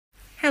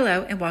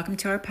Hello and welcome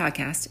to our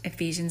podcast,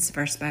 Ephesians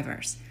Verse by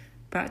Verse,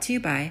 brought to you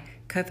by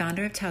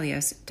co-founder of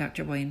Telios,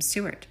 Dr. William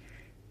Stewart.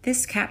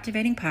 This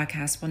captivating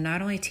podcast will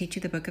not only teach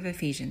you the book of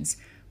Ephesians,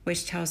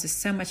 which tells us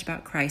so much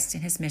about Christ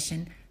and his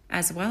mission,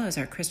 as well as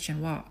our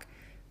Christian walk,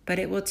 but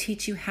it will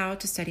teach you how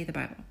to study the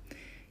Bible,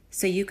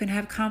 so you can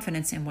have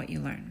confidence in what you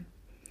learn.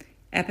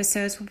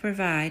 Episodes will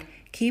provide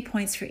key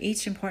points for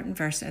each important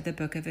verse of the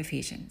book of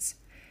Ephesians.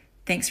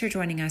 Thanks for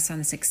joining us on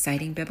this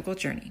exciting biblical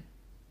journey.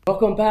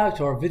 Welcome back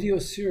to our video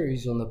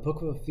series on the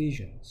book of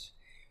Ephesians.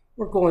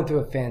 We're going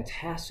through a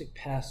fantastic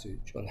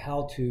passage on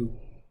how to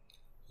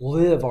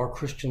live our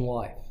Christian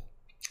life.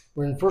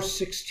 We're in verse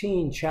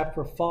 16,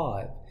 chapter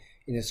 5,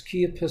 in his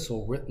key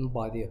epistle written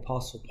by the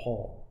Apostle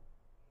Paul.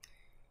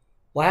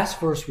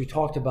 Last verse we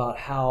talked about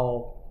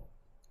how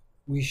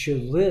we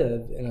should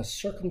live in a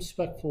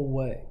circumspectful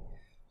way,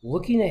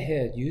 looking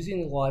ahead, using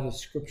the light of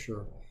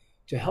Scripture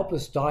to help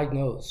us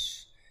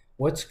diagnose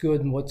what's good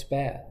and what's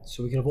bad,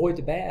 so we can avoid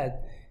the bad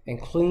and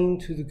cling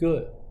to the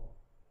good.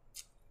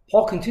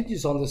 Paul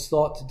continues on this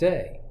thought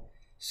today,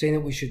 saying that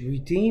we should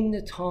redeem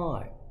the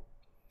time.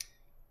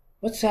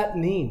 What's that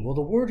mean? Well,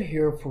 the word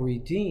here for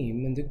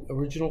redeem in the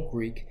original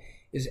Greek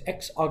is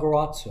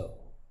exagorazo.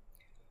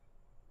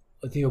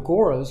 The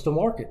agora is the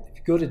market. If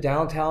you go to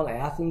downtown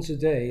Athens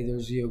today,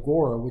 there's the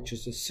agora, which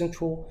is the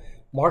central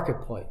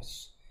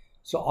marketplace.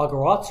 So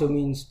agorazo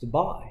means to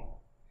buy.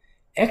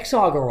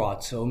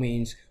 Exagorazo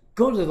means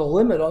go to the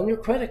limit on your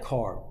credit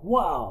card.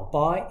 Wow,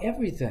 buy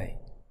everything.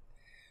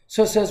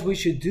 So it says we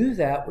should do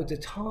that with the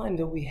time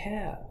that we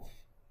have.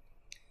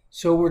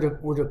 So we're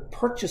to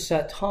purchase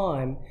that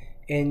time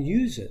and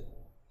use it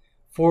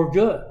for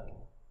good.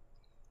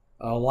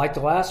 Like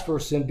the last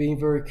verse, then being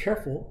very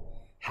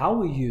careful how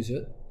we use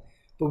it,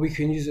 but we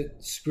can use it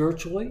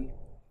spiritually,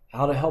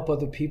 how to help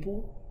other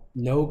people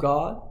know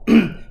God,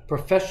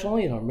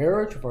 professionally in our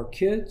marriage with our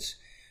kids,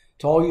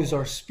 to all use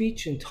our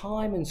speech and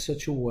time in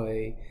such a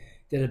way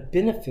that it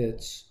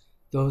benefits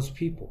those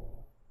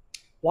people.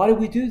 Why do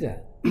we do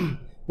that?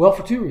 Well,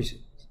 for two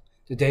reasons.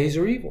 The days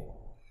are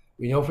evil.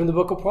 We know from the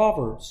book of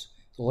Proverbs,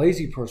 the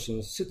lazy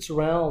person sits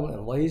around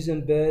and lays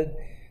in bed.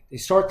 They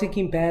start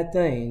thinking bad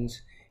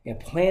things and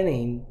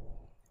planning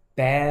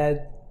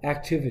bad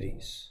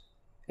activities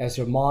as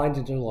their mind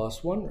and their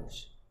lust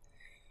wanders.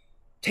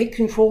 Take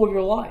control of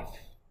your life.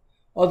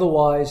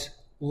 Otherwise,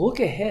 look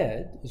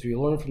ahead, as we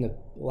learned from the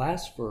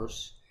last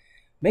verse.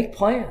 Make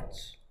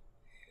plans.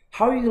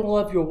 How are you going to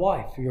love your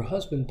wife or your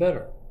husband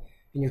better,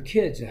 and your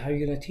kids, and how are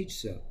you going to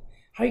teach them?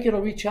 How are you going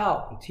to reach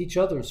out and teach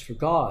others for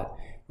God,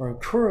 or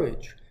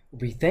encourage, or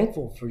be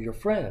thankful for your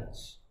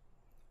friends,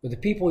 or the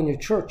people in your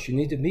church you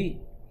need to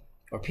meet,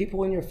 or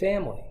people in your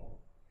family?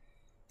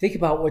 Think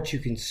about what you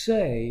can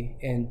say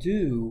and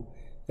do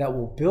that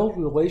will build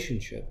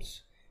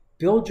relationships,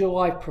 build your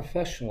life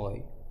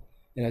professionally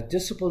in a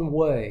disciplined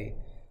way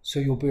so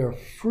you'll bear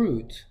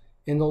fruit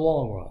in the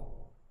long run.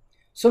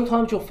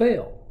 Sometimes you'll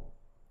fail.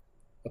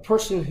 A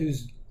person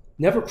who's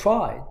never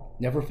tried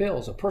never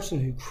fails. A person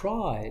who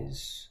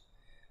tries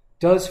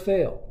does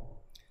fail.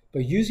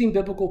 But using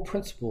biblical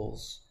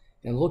principles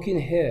and looking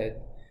ahead,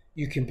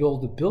 you can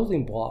build the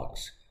building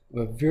blocks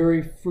of a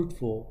very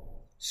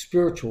fruitful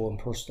spiritual and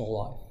personal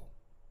life.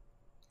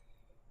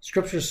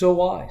 Scripture is so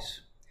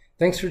wise.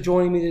 Thanks for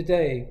joining me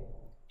today.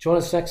 Join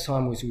us next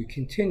time as we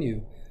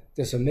continue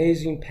this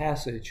amazing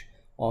passage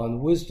on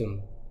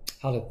wisdom,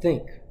 how to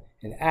think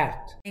and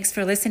act. Thanks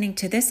for listening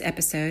to this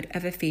episode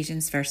of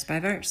Ephesians Verse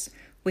by Verse.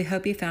 We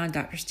hope you found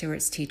Dr.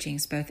 Stewart's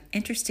teachings both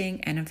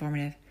interesting and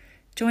informative.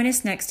 Join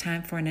us next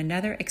time for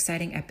another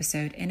exciting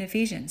episode in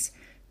Ephesians.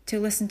 To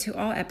listen to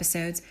all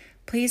episodes,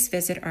 please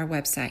visit our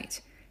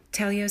website,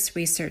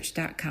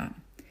 teliosresearch.com,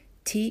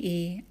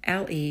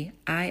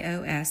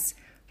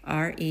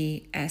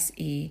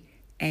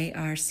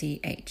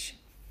 TELEIOSRESEARCH.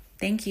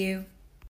 Thank you.